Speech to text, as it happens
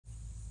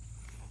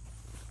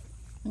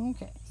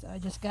Okay, so I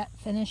just got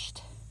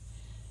finished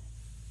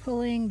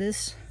pulling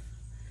this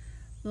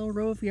little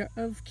row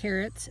of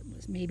carrots. It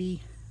was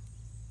maybe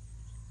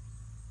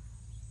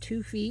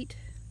 2 feet.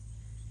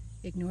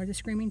 Ignore the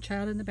screaming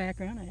child in the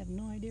background. I have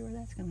no idea where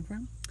that's coming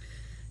from.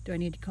 Do I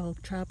need to call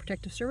Child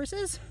Protective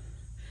Services?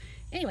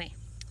 Anyway,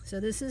 so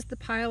this is the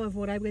pile of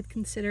what I would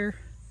consider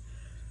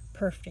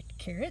perfect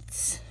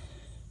carrots.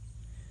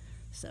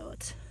 So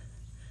it's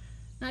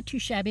not too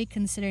shabby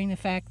considering the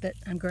fact that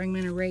I'm growing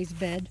them in a raised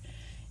bed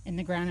in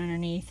the ground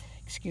underneath.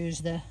 Excuse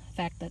the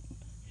fact that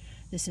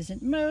this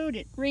isn't mowed.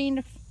 It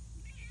rained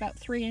about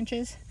 3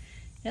 inches.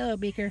 Hello,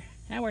 Beaker.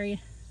 How are you?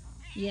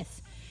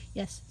 Yes.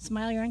 Yes.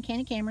 Smile, you're on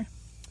Candy Camera.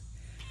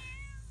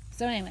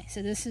 So anyway,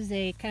 so this is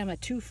a kind of a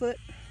 2-foot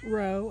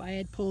row. I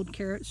had pulled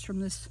carrots from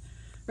this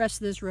rest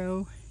of this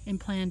row and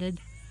planted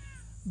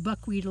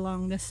buckwheat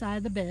along this side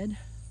of the bed.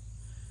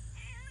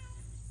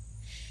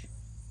 Shh.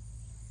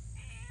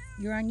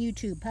 You're on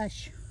YouTube.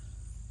 Hush.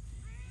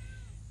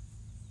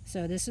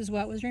 So this is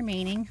what was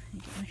remaining.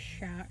 Get my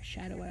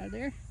shadow out of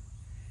there.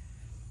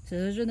 So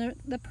those are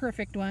the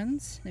perfect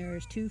ones.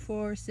 There's 2,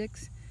 4,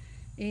 6,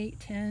 8,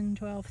 10,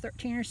 12,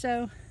 13 or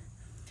so.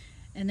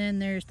 And then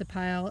there's the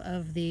pile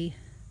of the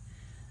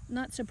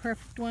not so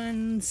perfect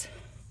ones.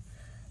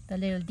 The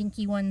little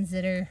dinky ones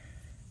that are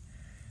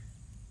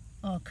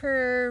all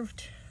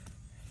curved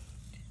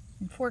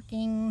and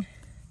forking.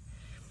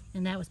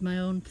 And that was my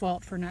own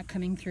fault for not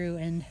coming through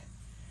and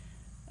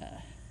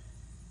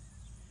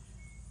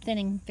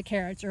thinning the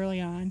carrots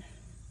early on,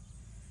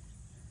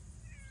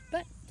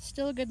 but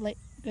still a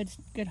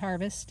good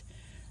harvest.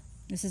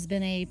 This has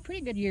been a pretty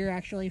good year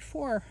actually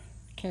for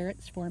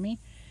carrots for me.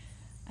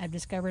 I've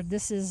discovered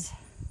this is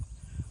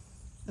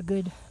a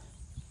good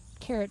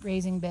carrot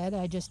raising bed.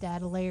 I just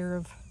add a layer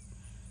of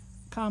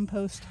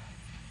compost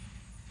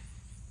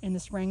in the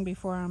spring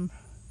before I'm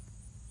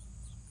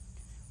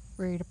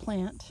ready to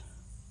plant,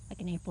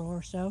 like in April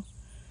or so,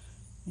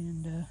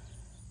 and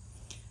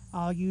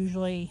I'll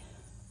usually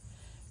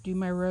do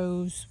my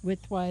rows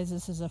widthwise.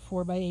 This is a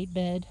 4x8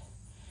 bed,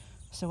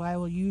 so I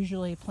will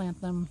usually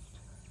plant them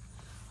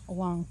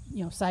along,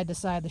 side to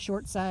side, the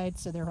short side,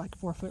 so they're like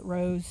 4-foot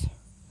rows.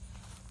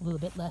 A little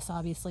bit less,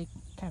 obviously,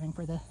 counting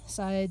for the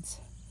sides.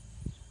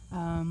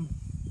 And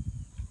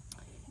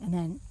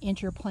then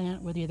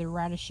interplant with either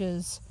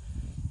radishes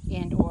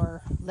and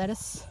or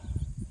lettuce.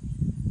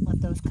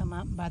 Let those come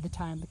up. By the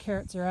time the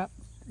carrots are up,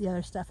 the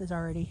other stuff is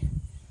already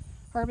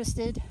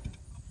harvested.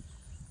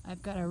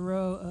 I've got a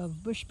row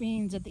of bush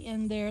beans at the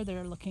end there that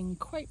are looking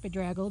quite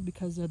bedraggled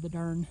because of the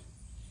darn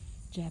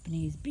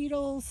Japanese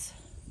beetles.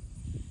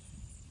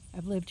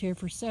 I've lived here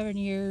for 7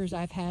 years.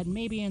 I've had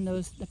maybe in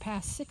the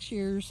past 6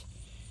 years,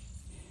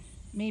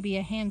 maybe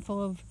a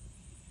handful of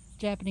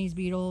Japanese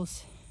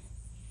beetles,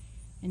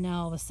 and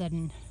now all of a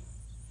sudden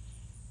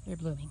they're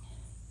blooming.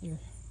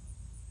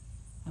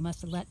 I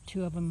must have let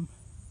 2 of them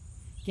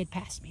get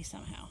past me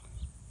somehow.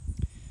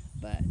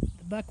 But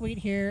the buckwheat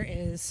here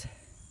is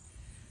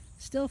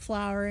still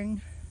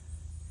flowering.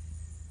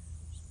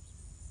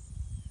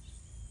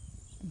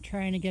 I'm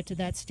trying to get to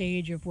that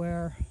stage of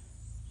where,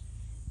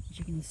 as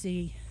you can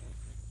see,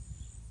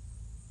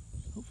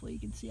 hopefully you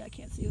can see, I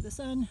can't see with the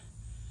sun,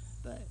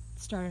 but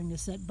it's starting to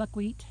set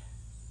buckwheat.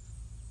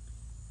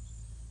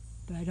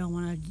 But I don't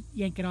want to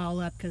yank it all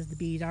up because the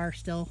bees are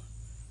still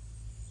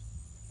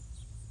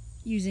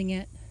using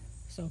it.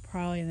 So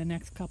probably in the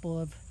next couple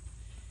of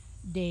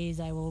days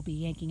I will be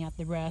yanking out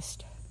the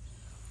rest.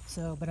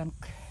 So, but I'm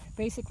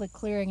basically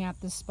clearing out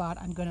this spot.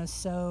 I'm going to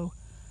sow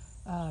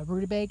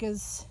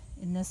rutabagas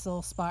in this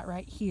little spot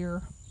right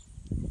here.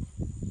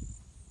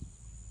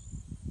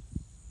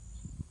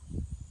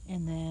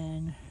 And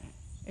then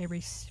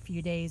every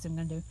few days I'm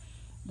going to do,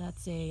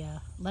 that's a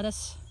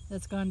lettuce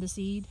that's gone to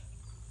seed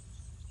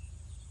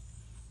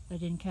that I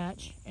didn't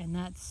catch, and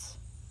that's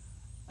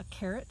a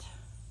carrot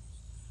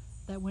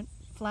that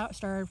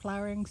started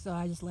flowering, so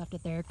I just left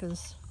it there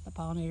because the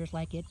pollinators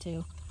like it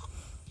too.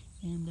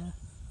 And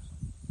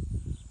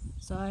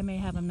so I may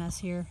have a mess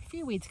here. A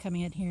few weeds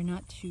coming in here,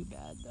 not too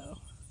bad though.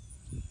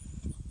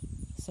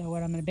 So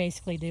what I'm going to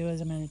basically do is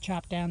I'm going to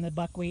chop down the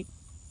buckwheat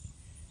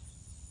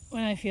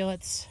when I feel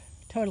it's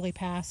totally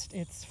past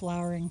its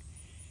flowering,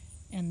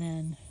 and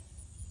then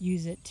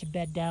use it to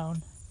bed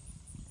down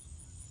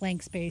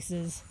blank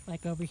spaces,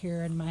 like over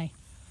here in my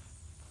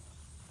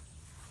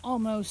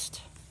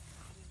almost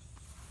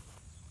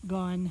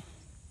gone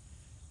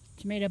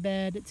tomato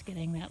bed. It's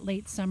getting that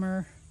late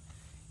summer.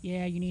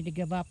 Yeah, you need to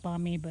give up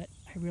on me, but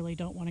I really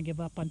don't want to give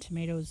up on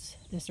tomatoes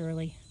this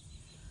early.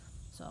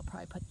 So I'll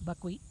probably put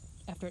buckwheat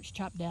after it's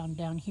chopped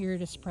down here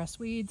to suppress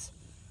weeds,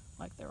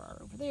 like there are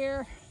over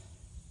there.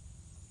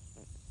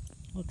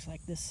 Looks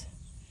like this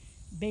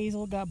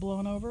basil got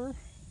blown over.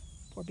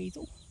 Poor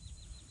basil.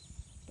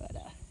 But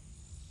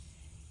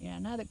yeah,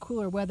 now that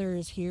cooler weather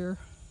is here,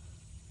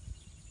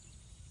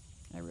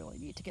 I really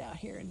need to get out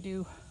here and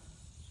do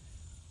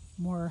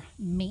more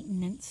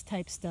maintenance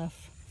type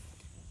stuff.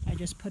 I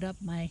just put up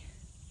my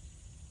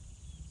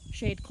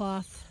shade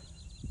cloth.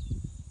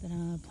 Then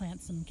I'm gonna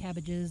plant some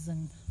cabbages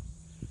and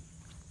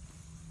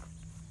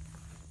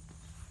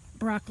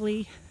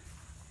broccoli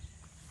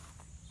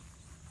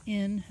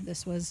in.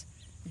 This was,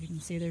 as you can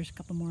see, there's a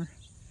couple more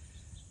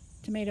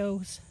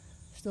tomatoes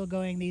still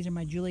going. These are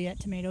my Juliet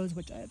tomatoes,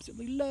 which I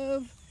absolutely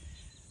love.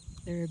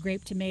 They're a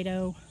grape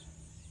tomato,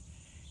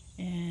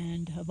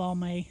 and of all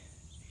my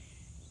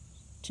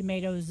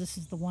tomatoes, this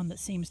is the one that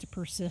seems to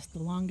persist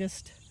the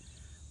longest.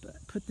 But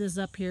put this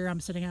up here.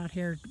 I'm sitting out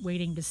here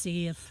waiting to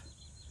see if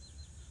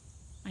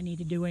I need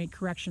to do any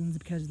corrections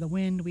because of the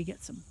wind. We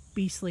get some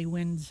beastly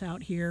winds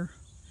out here.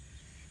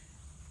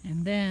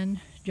 And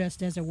then,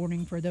 just as a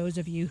warning for those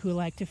of you who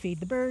like to feed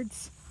the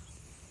birds,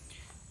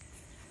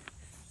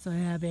 so I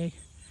have a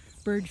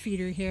bird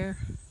feeder here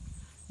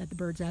that the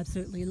birds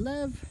absolutely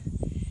love.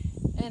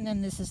 And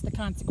then this is the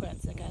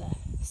consequence. I got a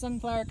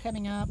sunflower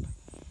coming up,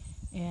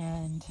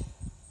 and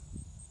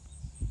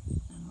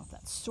I don't know if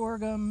that's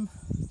sorghum,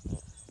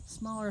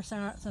 smaller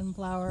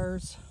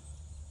sunflowers.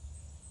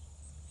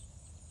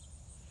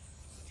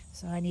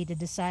 So I need to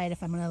decide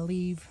if I'm going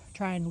to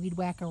try and weed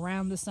whack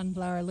around the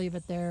sunflower, leave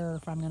it there, or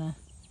if I'm going to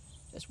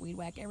just weed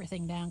whack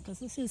everything down, because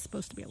this is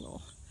supposed to be a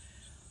little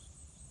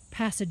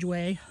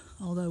passageway,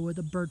 although with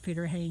the bird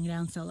feeder hanging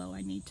down so low,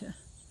 I need to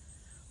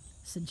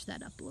cinch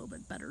that up a little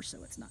bit better so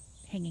it's not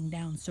hanging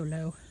down so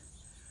low.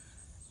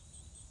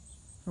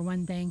 For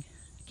one thing,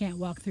 I can't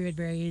walk through it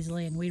very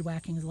easily, and weed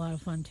whacking is a lot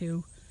of fun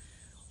too.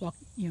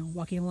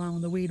 Walking along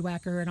with the weed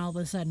whacker, and all of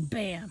a sudden,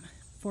 bam,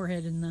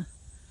 forehead in the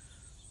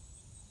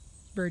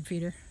bird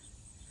feeder.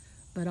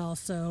 But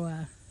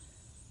also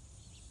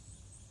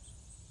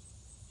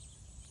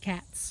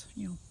cats,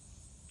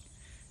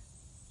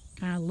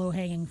 kind of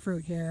low-hanging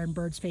fruit here, and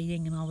birds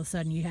feeding, and all of a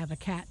sudden you have a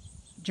cat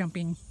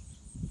jumping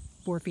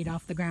 4 feet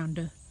off the ground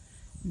to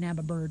nab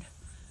a bird.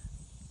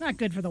 Not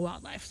good for the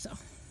wildlife, so.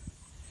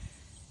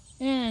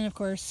 And of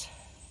course,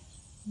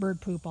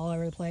 bird poop all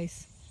over the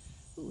place.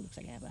 Ooh, looks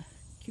like I have a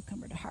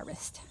cucumber to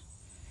harvest.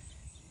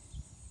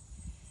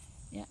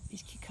 Yeah,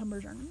 these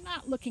cucumbers are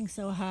not looking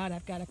so hot.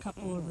 I've got a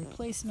couple of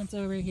replacements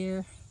over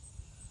here.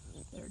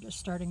 They're just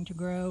starting to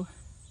grow.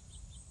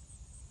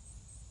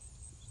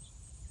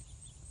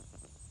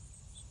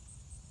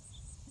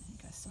 I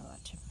think I saw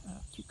a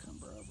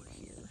cucumber over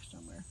here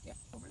somewhere. Yeah,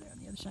 over there on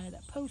the other side of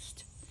that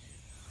post.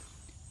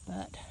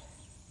 But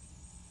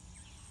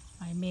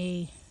I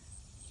may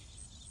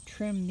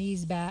trim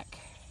these back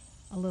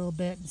a little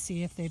bit and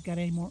see if they've got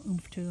any more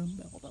oomph to them.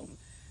 But although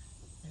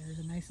there's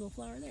a nice little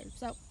flower there.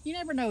 So you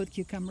never know with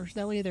cucumbers.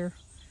 I'll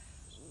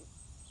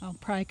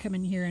probably come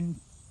in here and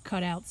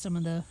cut out some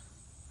of the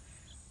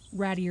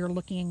rattier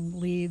looking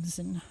leaves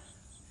and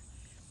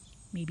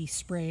maybe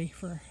spray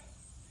for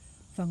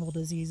fungal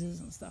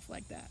diseases and stuff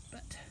like that.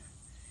 But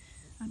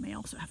I may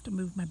also have to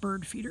move my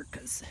bird feeder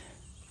because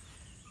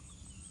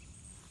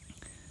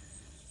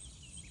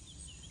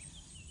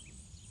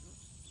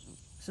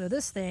so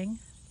this thing,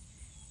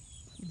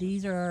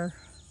 these are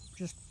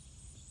just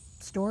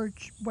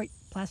white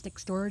plastic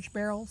storage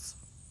barrels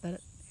that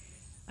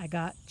I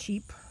got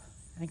cheap.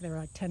 I think they were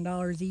like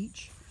 $10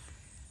 each.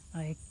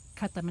 I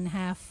cut them in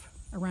half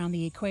around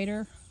the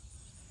equator,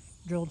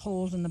 drilled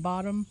holes in the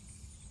bottom,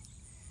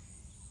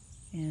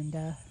 and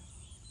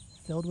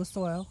filled with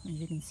soil. As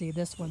you can see,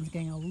 this one's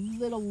getting a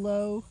little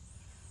low,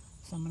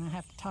 so I'm going to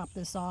have to top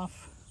this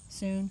off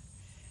soon.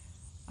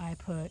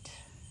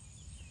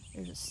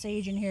 There's a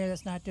sage in here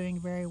that's not doing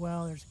very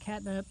well. There's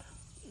catnip,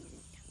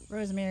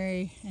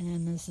 rosemary, and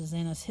then this is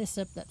anise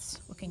hyssop that's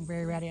looking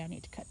very ratty. I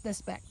need to cut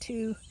this back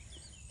too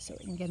so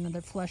we can get another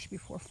flush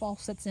before fall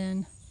sets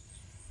in.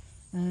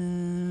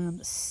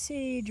 The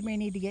sage may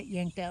need to get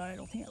yanked out. I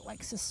don't think it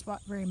likes this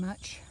spot very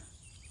much.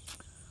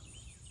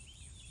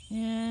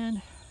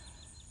 And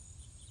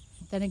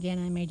then again,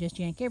 I may just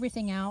yank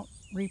everything out,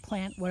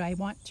 replant what I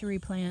want to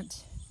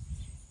replant,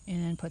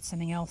 and put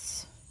something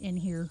else in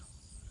here.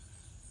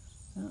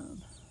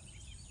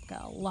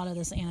 Got a lot of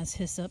this anise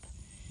hyssop.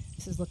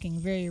 This is looking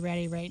very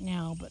ratty right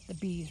now, but the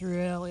bees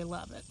really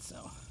love it,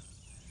 so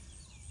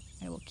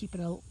I will keep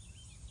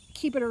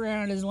it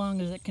around as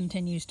long as it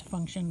continues to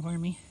function for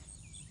me.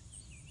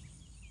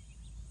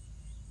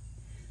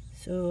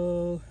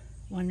 So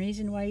one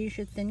reason why you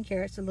should thin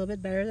carrots a little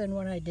bit better than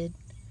what I did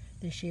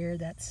this year,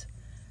 that's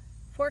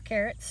 4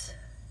 carrots.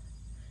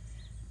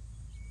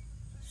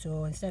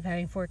 So instead of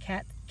having 4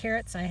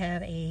 carrots, I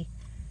have a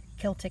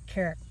Celtic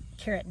carrot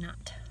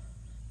knot.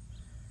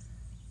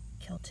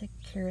 Celtic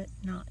carrot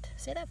knot.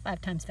 Say that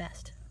 5 times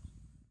fast.